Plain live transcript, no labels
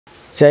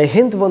জয়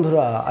হিন্দ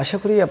বন্ধুরা, আশা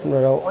করি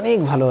আপনারা অনেক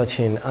ভালো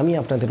আছেন। আমি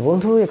আপনাদের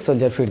বন্ধু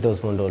এক্সোলজার ফিরদৌস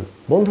মণ্ডল।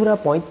 বন্ধুরা,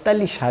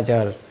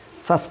 ৪৫,০০০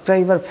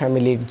 সাবস্ক্রাইবার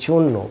ফ্যামিলির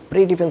জন্য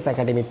প্রি ডিফেন্স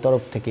একাডেমির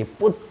তরফ থেকে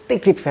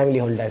প্রত্যেকটি ফ্যামিলি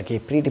হোল্ডারকে,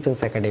 প্রি ডিফেন্স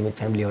একাডেমির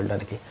ফ্যামিলি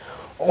হোল্ডারকে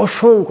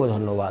অসংখ্য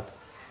ধন্যবাদ,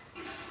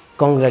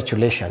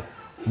 কংগ্রাচুলেশন।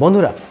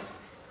 বন্ধুরা,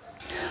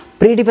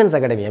 প্রি ডিফেন্স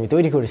একাডেমি আমি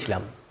তৈরি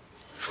করেছিলাম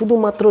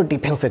শুধুমাত্র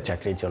ডিফেন্সের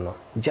চাকরির জন্য।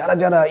 যারা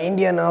যারা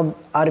Indian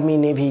army,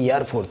 navy,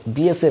 air force,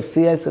 BSF,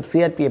 CISF,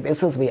 CRPF,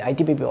 SSB,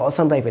 ITBP,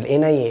 Assam rifle,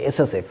 NIA,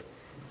 SSF,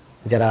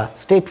 যারা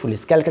স্টেট পুলিশ,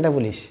 ক্যালকাটা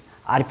পুলিশ,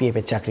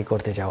 আরপিএফের চাকরি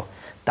করতে চাও,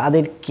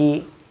 তাদেরকে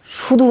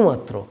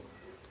শুধুমাত্র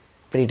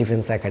প্রি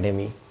ডিফেন্স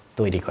একাডেমি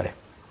তৈরি করে।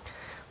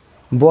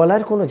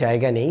 বলার কোনো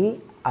জায়গা নেই,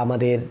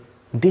 আমাদের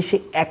দেশে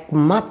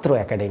একমাত্র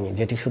একাডেমি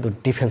যেটি শুধু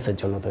ডিফেন্সের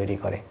জন্য তৈরি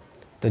করে।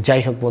 তো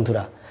যাই হোক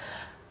বন্ধুরা,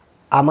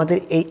 আমাদের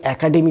এই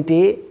একাডেমিতে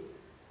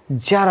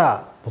যারা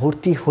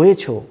ভর্তি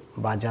হয়েছো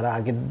বা যারা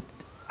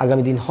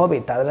আগামী দিন হবে,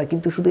 তারা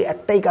কিন্তু শুধু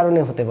একটাই কারণে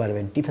হতে পারবে,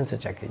 ডিফেন্সের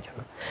চাকরির জন্য।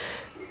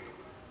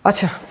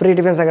 আচ্ছা, প্রি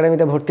ডিফেন্স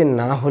একাডেমিতে ভর্তি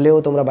না হলেও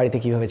তোমরা বাড়িতে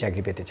কীভাবে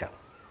চাকরি পেতে চাও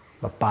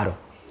বা পারো,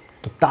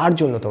 তো তার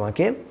জন্য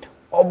তোমাকে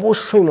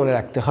অবশ্যই মনে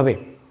রাখতে হবে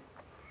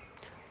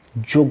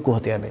যোগ্য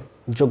হতে হবে।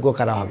 যোগ্য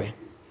কারা হবে?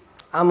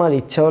 আমার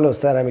ইচ্ছা হলো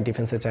স্যার আমি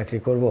ডিফেন্সে চাকরি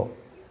করব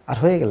আর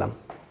হয়ে গেলাম,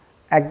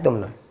 একদম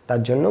নয়।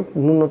 তার জন্য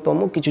ন্যূনতম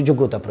কিছু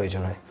যোগ্যতা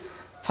প্রয়োজন হয়।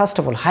 ফার্স্ট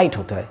অফ অল হাইট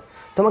হতে হয়।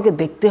 তোমাকে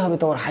দেখতে হবে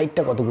তোমার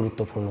হাইটটা কত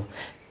গুরুত্বপূর্ণ।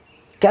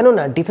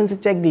 কেননা ডিফেন্সের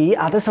চাকরি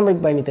আধা সামরিক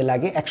বাহিনীতে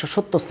লাগে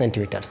 ১৭০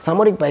 সেন্টিমিটার,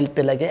 সামরিক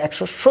বাহিনীতে লাগে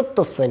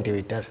 ১৭০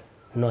 সেন্টিমিটার,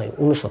 নয়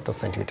 ৬৯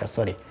 সেন্টিমিটার,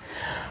 সরি।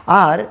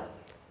 আর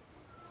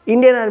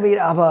ইন্ডিয়ান আর্মির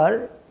আবার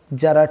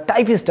যারা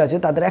টাইপিস্ট আছে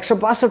তাদের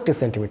 ১৬২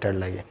 সেন্টিমিটার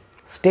লাগে।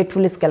 স্টেট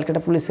পুলিশ,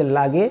 ক্যালকাটা পুলিশের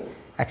লাগে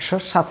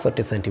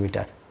 ১৬৭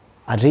 সেন্টিমিটার।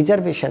 আর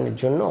রিজার্ভেশনের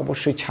জন্য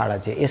অবশ্যই ছাড়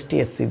আছে, এসটি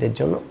এসসিদের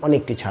জন্য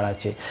অনেকটি ছাড়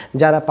আছে।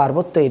 যারা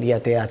পার্বত্য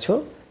এরিয়াতে আছো,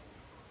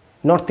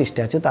 নর্থ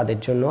ইস্টে আছো, তাদের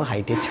জন্য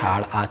হাইটে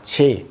ছাড়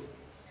আছে।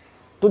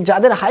 তো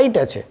যাদের হাইট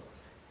আছে,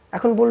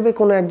 এখন বলবে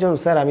কোনো একজন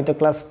স্যার আমি তো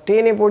ক্লাস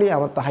 10-এ পড়ি,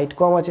 আমার তো হাইট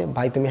কম আছে।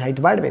 ভাই, তুমি হাইট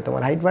বাড়বে,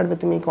 তোমার হাইট বাড়বে,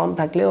 তুমি কম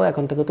থাকলেও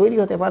এখন থেকে তৈরি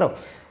হতে পারো।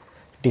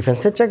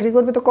 ডিফেন্সের চাকরি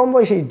করবে তো কম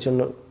বয়সের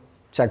জন্য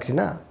চাকরি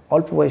না,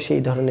 অল্প বয়সে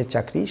এই ধরনের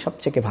চাকরি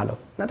সবথেকে ভালো।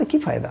 না তো কী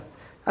ফায়দা?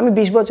 আমি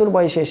 ২০ বছর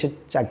বয়সে এসে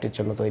চাকরির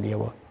জন্য তৈরি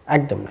হবো,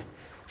 একদম নয়।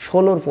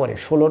 ১৬-র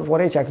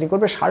পরে চাকরি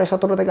করবে।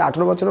 ১৭.৫ থেকে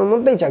 ১৮ বছরের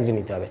মধ্যেই চাকরি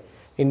নিতে হবে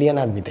ইন্ডিয়ান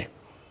আর্মিতে।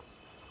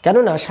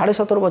 কেননা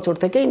 ১৭.৫ বছর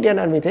থেকে ইন্ডিয়ান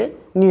আর্মিতে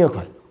নিয়োগ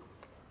হয়।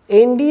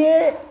 এনডিএ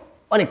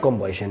অনেক কম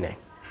বয়সে নেয়,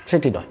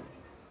 সেটি নয়।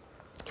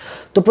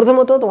 তো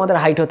প্রথমত তোমাদের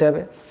হাইট হতে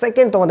হবে,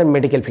 সেকেন্ড তোমাদের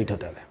মেডিকেল ফিট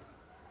হতে হবে।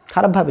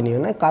 খারাপভাবে নিও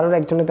না, কারোর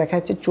একজনে দেখা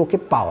যাচ্ছে চোখে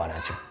পাওয়ার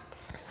আছে,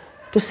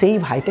 তো সেই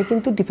ভাইটা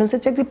কিন্তু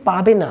ডিফেন্সের চাকরি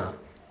পাবে না।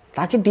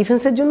 তাকে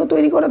ডিফেন্সের জন্য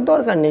তৈরি করার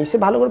দরকার নেই। সে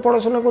ভালো করে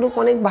পড়াশোনা করুক,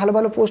 অনেক ভালো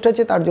ভালো পোস্ট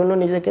আছে, তার জন্য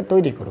নিজেকে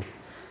তৈরি করুক।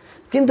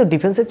 কিন্তু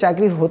ডিফেন্সের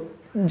চাকরি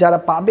যারা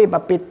পাবে বা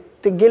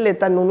পেতে গেলে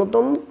তার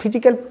ন্যূনতম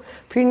ফিজিক্যাল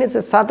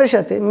ফিটনেসের সাথে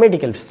সাথে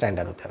মেডিকেল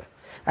স্ট্যান্ডার্ড হতে হবে।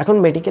 এখন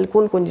মেডিকেল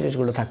কোন কোন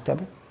জিনিসগুলো থাকতে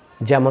হবে?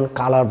 যেমন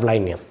কালার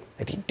ব্লাইন্ডনেস,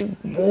 এটি একটি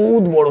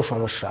বহুত বড়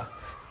সমস্যা।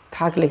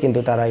 থাকলে কিন্তু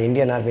তারা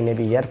ইন্ডিয়ান আর্মি,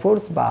 নেভি,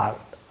 এয়ারফোর্স বা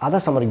আধা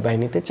সামরিক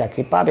বাহিনীতে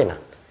চাকরি পাবে না।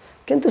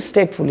 কিন্তু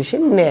স্টেট পুলিশে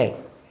নেয়।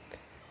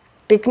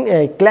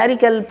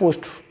 ক্লারিক্যাল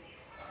পোস্ট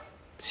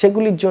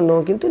সেগুলির জন্য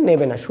কিন্তু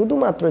নেবে না।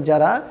 শুধুমাত্র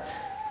যারা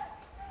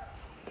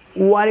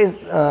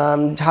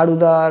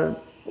ঝাড়ুদার,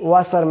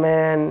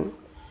 ওয়াশারম্যান,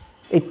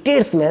 এই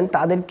ট্রেডসম্যান,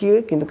 তাদেরকে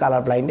কিন্তু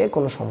কালার ব্লাইন্ডে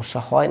কোনো সমস্যা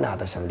হয় না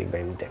আধা সামরিক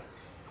বাহিনীতে,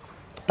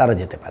 তারা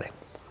যেতে পারে।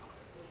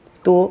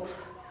 তো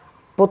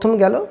প্রথম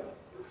গেল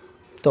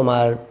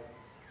তোমার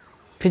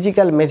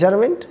ফিজিক্যাল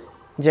মেজারমেন্ট,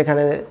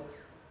 যেখানে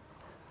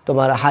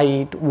তোমার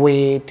হাইট,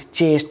 ওয়েট,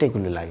 চেস্ট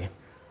এগুলো লাগে।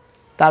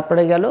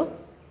 তারপরে গেল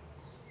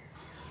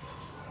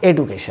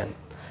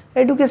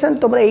এডুকেশান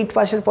তোমরা 8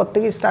 পাসের পর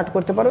থেকে স্টার্ট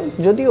করতে পারো।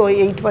 যদিও ওই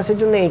 8 পাসের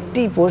জন্য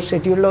একটি পোস্ট,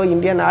 সেটি হলো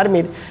ইন্ডিয়ান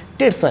আর্মির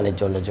ট্রেডসম্যানের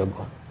জন্য যোগ্য।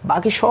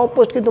 বাকি সব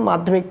পোস্ট কিন্তু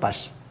মাধ্যমিক পাস।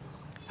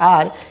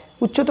 আর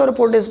উচ্চতর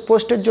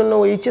পোস্টের জন্য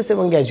এইচএস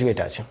এবং গ্র্যাজুয়েট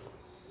আছে।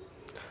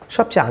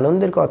 সবচেয়ে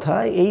আনন্দের কথা,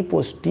 এই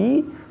পোস্টটি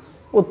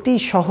অতি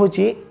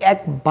সহজে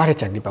একবারে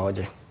চাকরি পাওয়া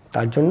যায়।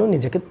 তার জন্য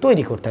নিজেকে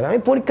তৈরি করতে হবে।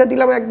 আমি পরীক্ষা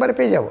দিলাম একবারে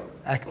পেয়ে যাব,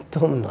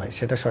 একদম নয়,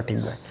 সেটা সঠিক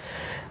নয়।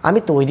 আমি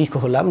তৈরি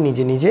হলাম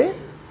নিজে নিজে,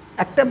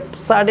 একটা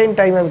সাডেন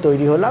টাইম আমি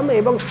তৈরি হলাম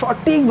এবং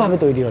সঠিকভাবে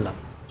তৈরি হলাম।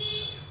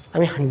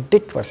 আমি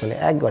 100%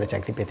 একবারে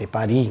চাকরি পেতে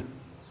পারি।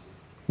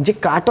 যে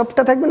কাট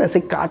অফটা থাকবে না,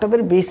 সেই কাট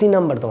অফের বেশি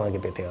নাম্বার তোমাকে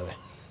পেতে হবে।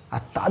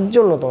 আর তার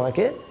জন্য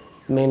তোমাকে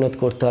মেহনত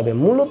করতে হবে।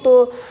 মূলত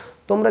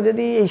তোমরা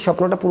যদি এই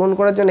স্বপ্নটা পূরণ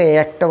করার জন্য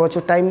একটা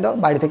বছর টাইম দাও,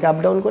 বাড়ি থেকে আপ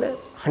ডাউন করে,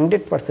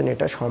 100%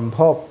 এটা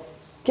সম্ভব।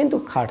 কিন্তু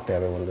খাটতে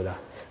হবে বন্ধুরা।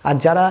 আর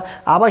যারা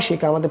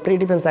আবাসিক আমাদের প্রি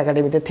ডিফেন্স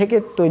একাডেমিতে থেকে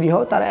তৈরি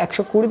হও, তারা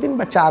 120 দিন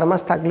বা 4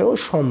 মাস থাকলেও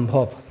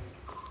সম্ভব।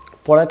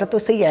 পড়াটা তো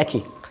সেই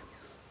একই।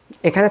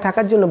 এখানে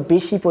থাকার জন্য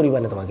বেশি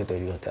পরিমাণে তোমাকে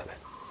তৈরি হতে হবে।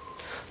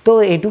 তো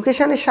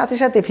এডুকেশানের সাথে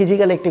সাথে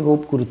ফিজিক্যাল একটি খুব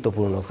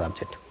গুরুত্বপূর্ণ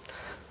সাবজেক্ট।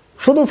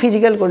 শুধু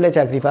ফিজিক্যাল করলে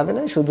চাকরি পাবে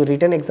না, শুধু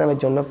রিটেন এক্সামের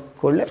জন্য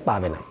করলে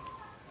পাবে না।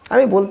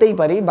 আমি বলতেই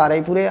পারি,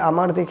 বারুইপুরে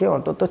আমার দেখে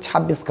অন্তত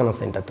 26খানা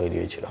সেন্টার তৈরি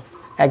হয়েছিল,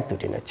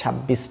 1-2টি নয়,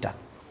 26টা।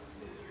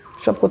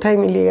 সব কোথায়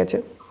মিলিয়ে গেছে?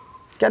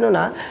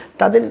 কেননা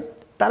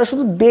তারা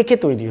শুধু দেখে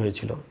তৈরি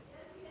হয়েছিল,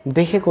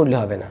 দেখে করলে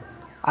হবে না।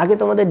 আগে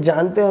তোমাদের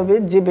জানতে হবে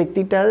যে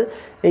ব্যক্তিটা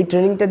এই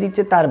ট্রেনিংটা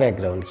দিচ্ছে তার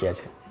ব্যাকগ্রাউন্ড কী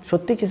আছে,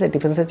 সত্যি কি সে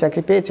ডিফেন্সের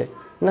চাকরি পেয়েছে,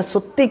 না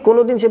সত্যি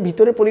কোনো দিন সে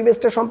ভিতরের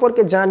পরিবেশটা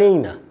সম্পর্কে জানেই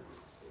না,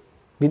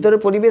 ভিতরের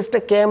পরিবেশটা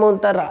কেমন,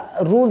 তার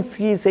রুলস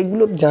কী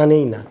সেগুলো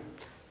জানেই না,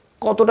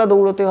 কতটা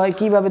দৌড়তে হয়,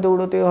 কিভাবে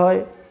দৌড়তে হয়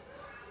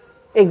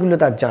এগুলো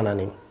তার জানা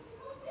নেই।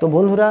 তো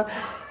বন্ধুরা,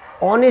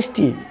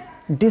 অনেস্টি,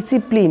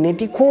 ডিসিপ্লিন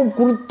এটি খুব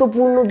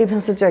গুরুত্বপূর্ণ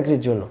ডিফেন্সের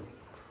চাকরির জন্য।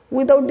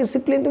 উইদাউট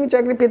ডিসিপ্লিন তুমি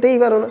চাকরি পেতেই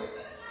পারো না।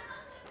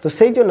 তো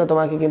সেই জন্য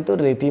তোমাকে কিন্তু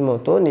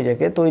রীতিমতো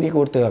নিজেকে তৈরি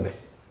করতে হবে।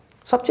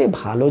 সবচেয়ে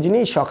ভালো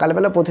জিনিস,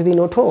 সকালবেলা প্রতিদিন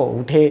ওঠো,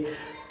 উঠে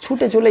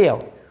ছুটে চলে যাও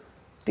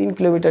 3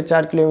 কিলোমিটার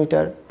 4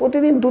 কিলোমিটার,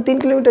 প্রতিদিন 2-3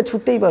 কিলোমিটার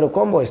ছুটতেই পারো,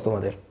 কম বয়স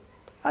তোমাদের।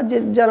 আর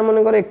যারা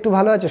মনে করো একটু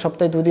ভালো আছে,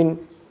 সপ্তাহে 2 দিন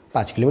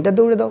 5 কিলোমিটার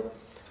দৌড়ে দাও।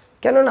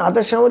 কেননা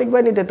আদার্স সামরিক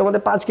বাহিনীতে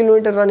তোমাদের 5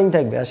 কিলোমিটার রানিং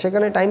থাকবে, আর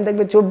সেখানে টাইম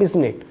থাকবে 24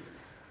 মিনিট।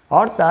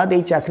 অর্থাৎ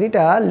এই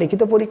চাকরিটা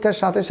লিখিত পরীক্ষার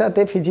সাথে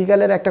সাথে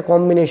ফিজিক্যালের একটা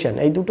কম্বিনেশন,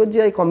 এই দুটোর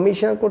যে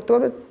কম্বিনেশন করতে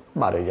পারবে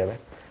 12 হয়ে যাবে।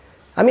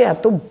 আমি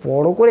এত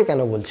বড় করে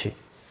কেন বলছি,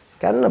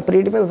 কেননা প্রি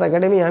ডিফেন্স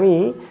একাডেমি, আমি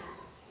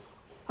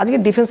আজকে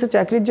ডিফেন্সের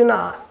চাকরির জন্য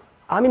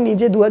আমি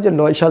নিজে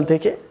 2009 সাল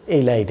থেকে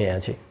এই লাইনে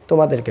আছি,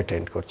 তোমাদেরকে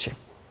ট্রেন করছি।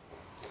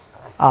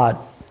 আর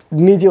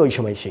নিজে ওই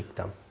সময়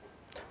শিখতাম।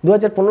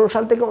 2015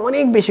 সাল থেকে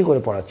অনেক বেশি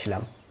করে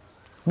পড়াচ্ছিলাম।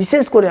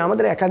 বিশেষ করে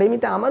আমাদের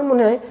একাডেমিতে আমার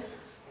মনে হয়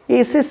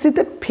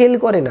এসএসসিতে ফেল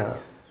করে না,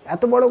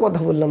 এত বড়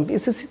কথা বললাম,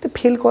 এসএসসিতে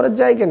ফেল করার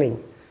জায়গা নেই।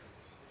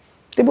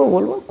 তবুও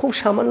বলবো খুব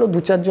সামান্য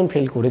 2-4 জন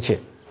ফেল করেছে,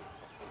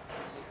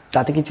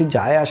 তাতে কিছু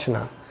যায় আসে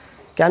না,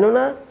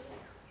 কেননা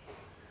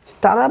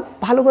তারা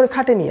ভালো করে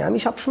খাটেনি। আমি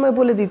সবসময়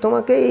বলে দিই,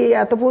 তোমাকে এই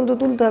এত পর্যন্ত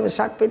তুলতে হবে,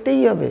 60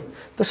 পেতেই হবে।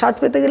 তো 60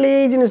 পেতে গেলে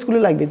এই জিনিসগুলো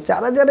লাগবে,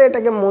 যারা যারা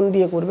এটাকে মন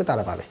দিয়ে করবে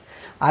তারা পাবে।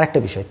 আর একটা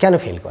বিষয়, কেন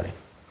ফেল করে,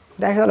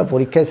 দেখা গেলো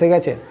পরীক্ষা এসে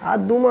গেছে আর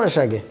 2 মাস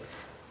আগে,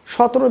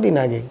 17 দিন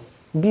আগে,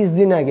 20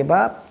 দিন আগে বা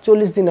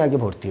 40 দিন আগে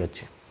ভর্তি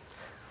হচ্ছে।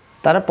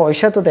 তারা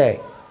পয়সা তো দেয়,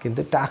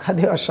 কিন্তু টাকা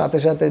দেওয়ার সাথে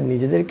সাথে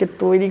নিজেদেরকে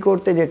তৈরি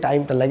করতে যে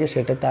টাইমটা লাগে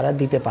সেটা তারা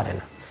দিতে পারে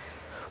না।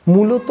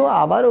 মূলত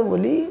আবারও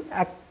বলি,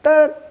 একটা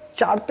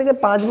 4 থেকে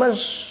 5 মাস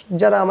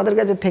যারা আমাদের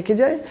কাছে থেকে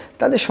যায়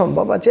তাদের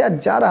সম্ভব আছে। আর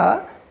যারা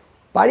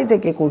বাড়ি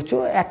থেকে করছো,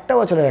 একটা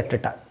বছরের একটা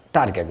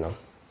টার্গেট নাও,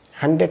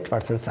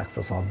 100%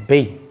 সাকসেস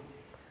হবেই।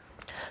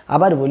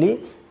 আবার বলি,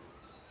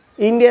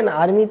 ইন্ডিয়ান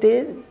আর্মিতে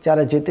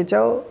যারা যেতে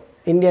চাও,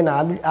 ইন্ডিয়ান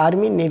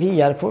আর্মি, নেভি,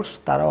 এয়ারফোর্স,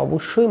 তারা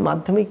অবশ্যই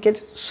মাধ্যমিকের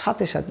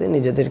সাথে সাথে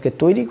নিজেদেরকে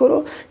তৈরি করো।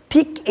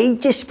 ঠিক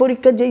এইচএস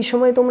পরীক্ষা যেই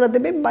সময় তোমরা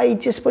দেবে বা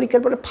এইচএস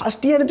পরীক্ষার পরে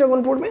ফার্স্ট ইয়ারে যখন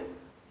পড়বে,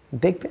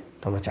 দেখবে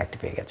তোমরা চাকরি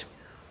পেয়ে গেছো।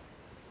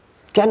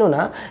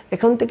 কেননা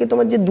এখান থেকে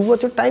তোমার যে 2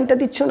 বছর টাইমটা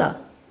দিচ্ছ না,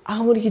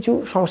 আমার কিছু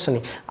সমস্যা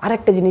নেই। আর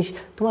একটা জিনিস,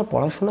 তোমার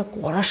পড়াশোনা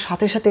করার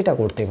সাথে সাথে এটা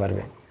করতে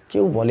পারবে।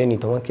 কেউ বলেনি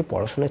তোমাকে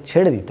পড়াশোনা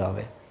ছেড়ে দিতে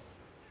হবে।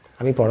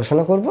 আমি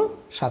পড়াশোনা করব,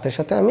 সাথে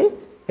সাথে আমি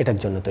এটার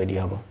জন্য তৈরি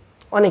হব।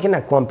 অনেকে না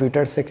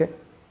কম্পিউটার শেখে,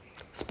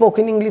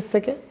 স্পোকেন ইংলিশ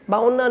শেখে বা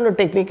অন্যান্য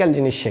টেকনিক্যাল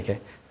জিনিস শেখে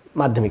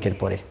মাধ্যমিকের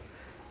পরে,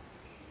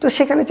 তো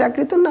সেখানে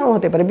চাকরি তো নাও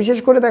হতে পারে। বিশেষ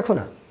করে দেখো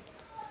না,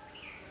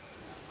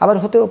 আবার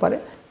হতেও পারে।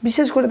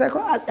 বিশেষ করে দেখো,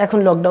 এখন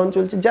লকডাউন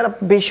চলছে, যারা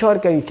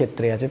বেসরকারি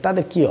ক্ষেত্রে আছে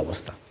তাদের কি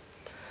অবস্থা,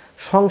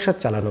 সংসার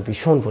চালানো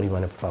ভীষণ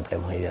পরিমাণে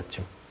প্রবলেম হয়ে যাচ্ছে।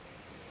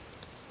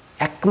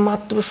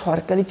 একমাত্র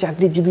সরকারি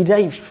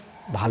চাকরিজীবীরাই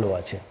ভালো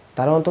আছে,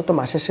 তারা অন্তত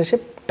মাসের শেষে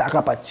টাকা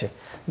পাচ্ছে।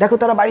 দেখো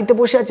তারা বাড়িতে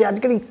বসে আছে।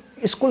 আজকের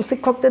স্কুল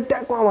শিক্ষকদের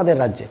দেখো আমাদের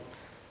রাজ্যে,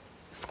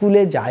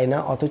 স্কুলে যায় না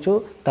অথচ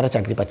তারা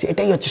চাকরি পাচ্ছে।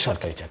 এটাই হচ্ছে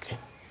সরকারি চাকরি।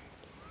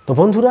 তো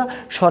বন্ধুরা,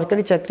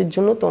 সরকারি চাকরির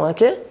জন্য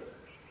তোমাকে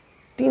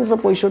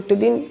 365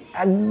 দিন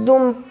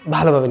একদম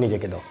ভালোভাবে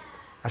নিজেকে দাও,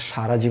 আর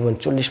সারা জীবন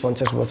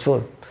 40-50 বছর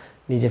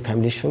নিজের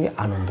ফ্যামিলির সঙ্গে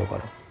আনন্দ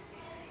করো।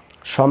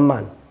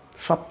 সম্মান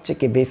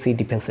সবচেয়ে বেশি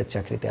ডিফেন্সের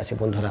চাকরিতে আছে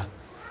বন্ধুরা।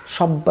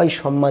 সবাই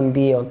সম্মান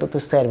দিয়ে অন্তত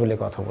স্যার বলে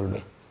কথা বলবে,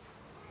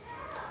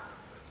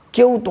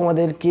 কেউ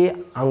তোমাদেরকে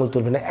আঙুল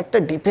তুলবে না। একটা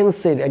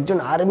ডিফেন্সের, একজন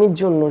আর্মির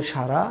জন্য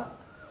সারা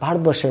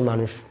ভারতবর্ষের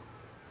মানুষ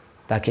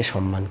তাকে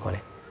সম্মান করে।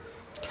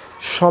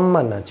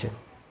 সম্মান আছে।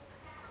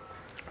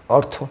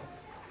 অর্থ,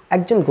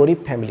 একজন গরিব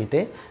ফ্যামিলিতে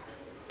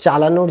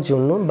চালানোর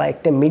জন্য বা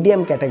একটা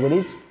মিডিয়াম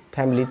ক্যাটাগরির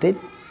ফ্যামিলিতে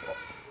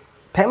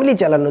ফ্যামিলি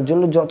চালানোর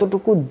জন্য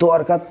যতটুকু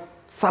দরকার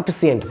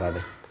সাফিসিয়েন্ট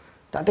পাবে,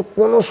 তাতে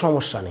কোনো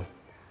সমস্যা নেই।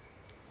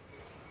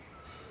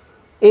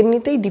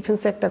 এমনিতেই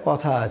ডিফেন্সে একটা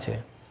কথা আছে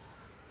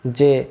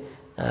যে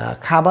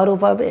খাবারও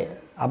পাবে,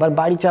 আবার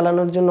বাড়ি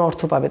চালানোর জন্য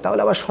অর্থ পাবে,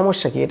 তাহলে আবার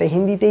সমস্যা কি? এটা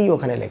হিন্দিতেই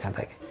ওখানে লেখা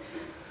থাকে।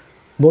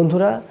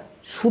 বন্ধুরা,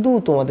 শুধু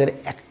তোমাদের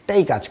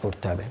একটাই কাজ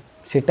করতে হবে,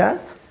 সেটা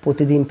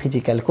প্রতিদিন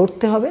ফিজিক্যাল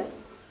করতে হবে,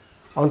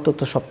 অন্তত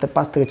সপ্তাহে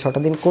 5 থেকে 6টা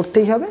দিন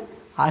করতেই হবে।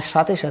 আর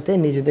সাথে সাথে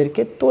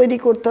নিজেদেরকে তৈরি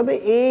করতে হবে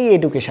এই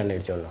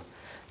এডুকেশনের জন্য।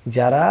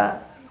 যারা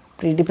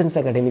প্রি ডিফেন্স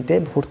একাডেমিতে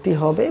ভর্তি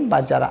হবে বা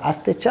যারা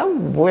আসতে চাও,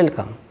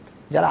 ওয়েলকাম।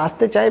 যারা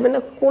আসতে চাইবে না,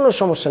 কোনো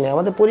সমস্যা নেই,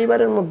 আমাদের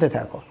পরিবারের মধ্যে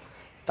থাকো,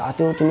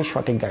 তাতেও তুমি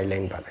সঠিক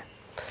গাইডলাইন পাবে।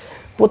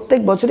 প্রত্যেক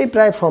বছরই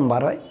প্রায় ফর্ম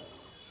বার হয়।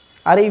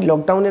 আর এই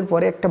লকডাউনের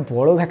পরে একটা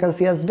বড়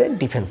ভ্যাকান্সি আসবে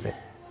ডিফেন্সে।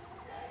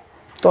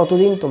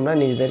 ততদিন তোমরা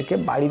নিজেদেরকে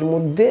বাড়ির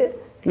মধ্যে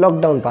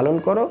লকডাউন পালন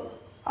করো,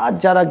 আর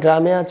যারা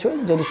গ্রামে আছো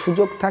যদি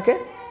সুযোগ থাকে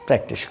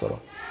প্র্যাকটিস করো।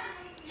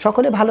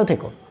 সকলে ভালো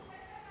থেকো।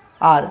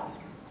 আর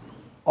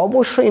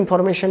অবশ্যই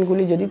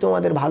ইনফরমেশানগুলি যদি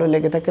তোমাদের ভালো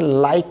লেগে থাকে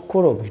লাইক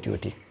করো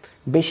ভিডিওটি,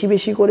 বেশি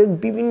বেশি করে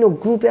বিভিন্ন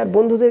গ্রুপে আর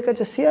বন্ধুদের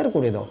কাছে শেয়ার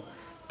করে দাও।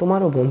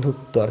 তোমারও বন্ধু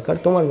দরকার,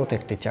 তোমার মতো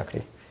একটি চাকরি।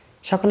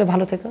 সকলে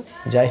ভালো থেকো।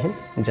 জয়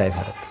হিন্দ, জয়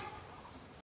ভারত।